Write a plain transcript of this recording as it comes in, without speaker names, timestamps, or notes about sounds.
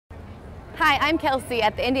Hi, I'm Kelsey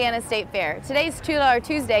at the Indiana State Fair. Today's $2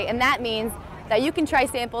 Tuesday, and that means that you can try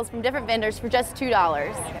samples from different vendors for just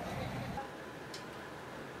 $2.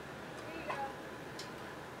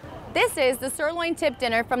 This is the sirloin tip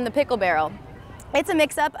dinner from the Pickle Barrel. It's a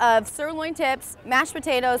mix-up of sirloin tips, mashed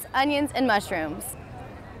potatoes, onions, and mushrooms.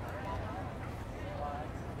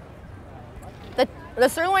 The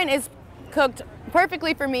sirloin is cooked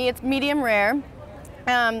perfectly for me. It's medium rare.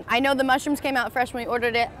 I know the mushrooms came out fresh when we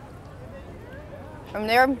ordered it. From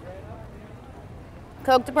there,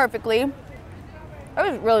 cooked perfectly. It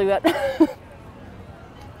was really good.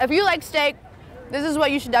 If you like steak, this is what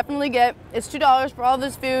you should definitely get. It's $2 for all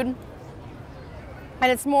this food, and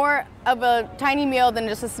it's more of a tiny meal than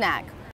just a snack.